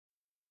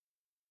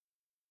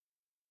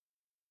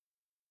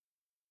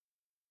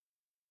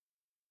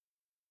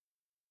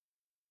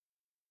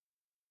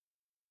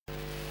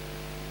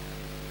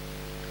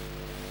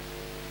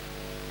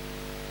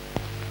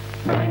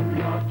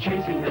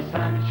chasing the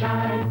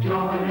sunshine,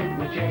 join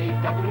the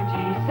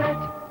JWT set.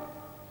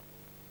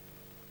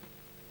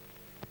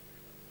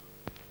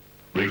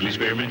 Wrigley's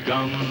Spearmint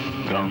Gum,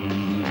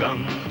 Gum,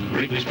 Gum.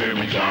 Wrigley's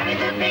Spearmint Gum. Carry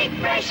the big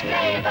fresh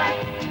flavor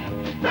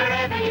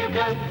wherever you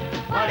go,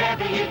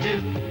 whatever you do.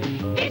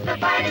 It's the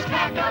finest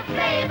pack of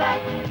flavor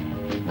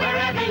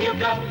wherever you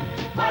go,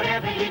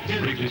 whatever you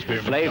do. Wrigley's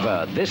Spearmint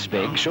Flavour Gum. this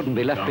big shouldn't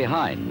be left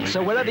behind,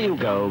 so wherever you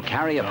go,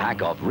 carry a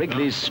pack of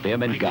Wrigley's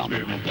Spearmint Gum.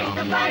 It's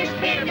the finest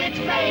spearmint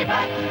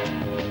flavor,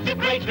 the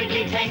great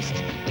Wrigley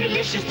taste,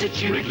 delicious to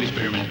chew. Wrigley's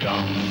Spearmint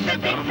Gum. The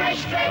big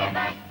fresh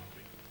flavor.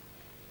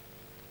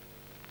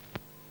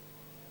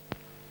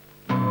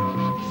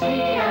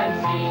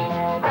 CMC,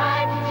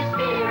 brightens your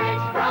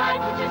spirits,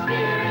 brightens your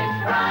spirits,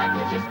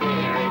 brightens your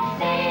spirits.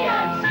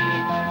 CMC,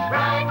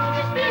 brightens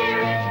your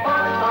spirits,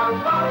 boom, boom,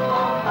 boom,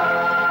 boom,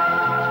 boom.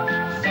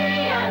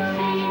 CMC,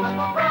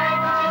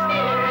 brightens your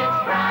spirits,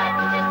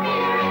 brightens your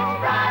spirits,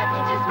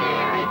 brightens your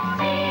spirits.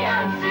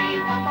 CMC,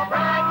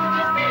 brightens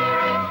your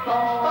spirits,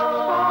 boom, boom,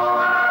 boom.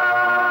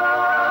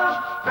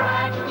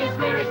 Brightens your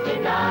spirits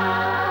tonight.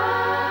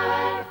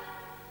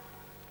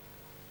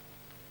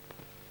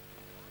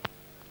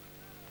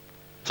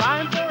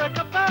 Time for a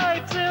cup of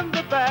it's in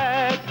the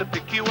bag to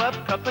pick you up,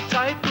 cup of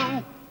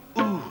TY-PHOO.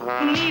 Ooh,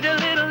 you need a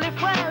little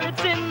lift, well,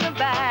 it's in the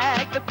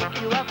bag to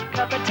pick you up,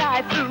 cup of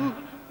TY-PHOO.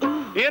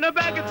 Ooh. In a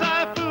bag of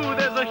TY-PHOO,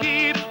 there's a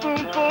heaped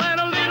spoonful and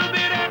a little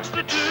bit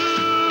extra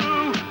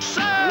too.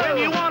 So when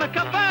you want a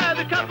cuppa,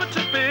 the cuppa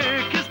to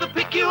pick is the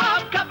pick you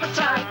up, cup of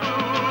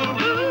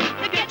TY-PHOO.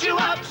 To get you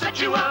up, set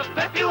you up,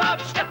 pep you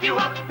up, step you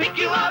up, pick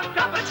you up,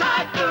 cup of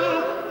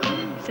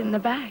TY-PHOO. It's in the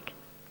bag.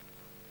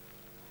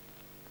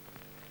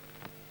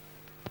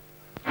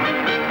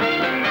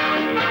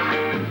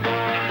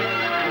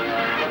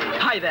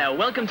 Hi there,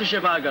 welcome to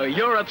ZHIVAGO,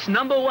 Europe's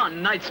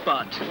 #1 night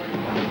spot.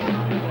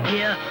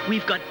 Here,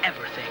 we've got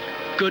everything.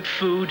 Good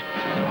food,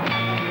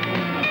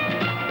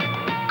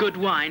 good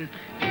wine,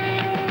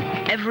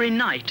 every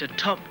night a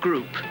top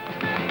group.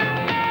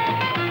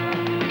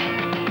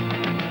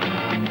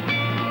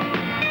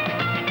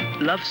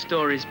 Love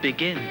stories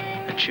begin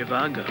at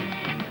ZHIVAGO.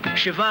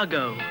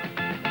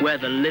 ZHIVAGO, where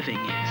the living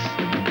is.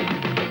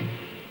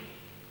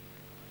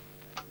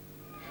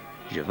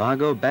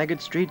 ZHIVAGO,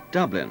 Baggot Street,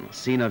 Dublin,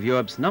 scene of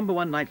Europe's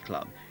 #1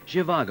 nightclub,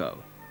 ZHIVAGO,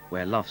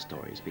 where love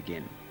stories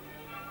begin.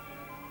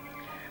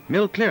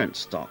 Mill clearance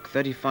stock,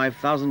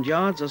 35,000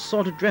 yards,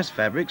 assorted dress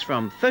fabrics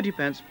from 30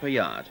 pence per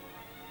yard.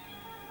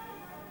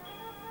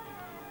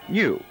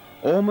 New,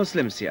 ORMO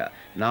SLIMCEA,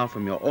 now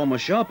from your ORMO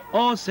shop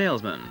or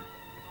salesman.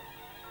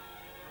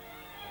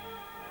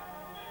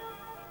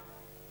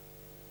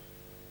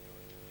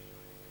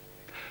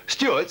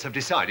 Stewart's have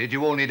decided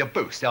you all need a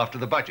boost after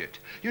the budget.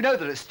 You know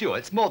that at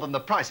Stewart's more than the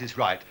price is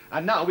right,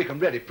 and now we can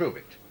really prove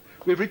it.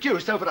 We've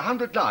reduced over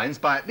 100 lines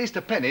by at least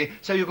a penny,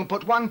 so you can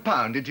put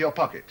 £1 into your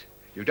pocket.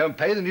 You don't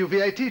pay the new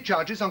VAT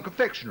charges on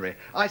confectionery,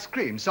 ice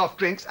cream, soft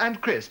drinks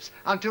and crisps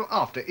until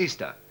after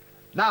Easter.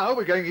 Now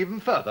we're going even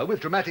further with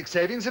dramatic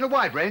savings in a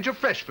wide range of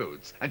fresh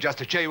foods. And just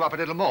to cheer you up a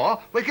little more,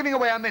 we're giving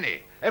away a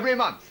mini every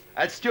month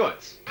at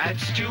Stewart's. At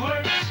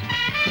Stewart's,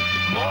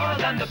 more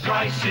than the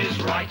price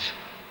is right.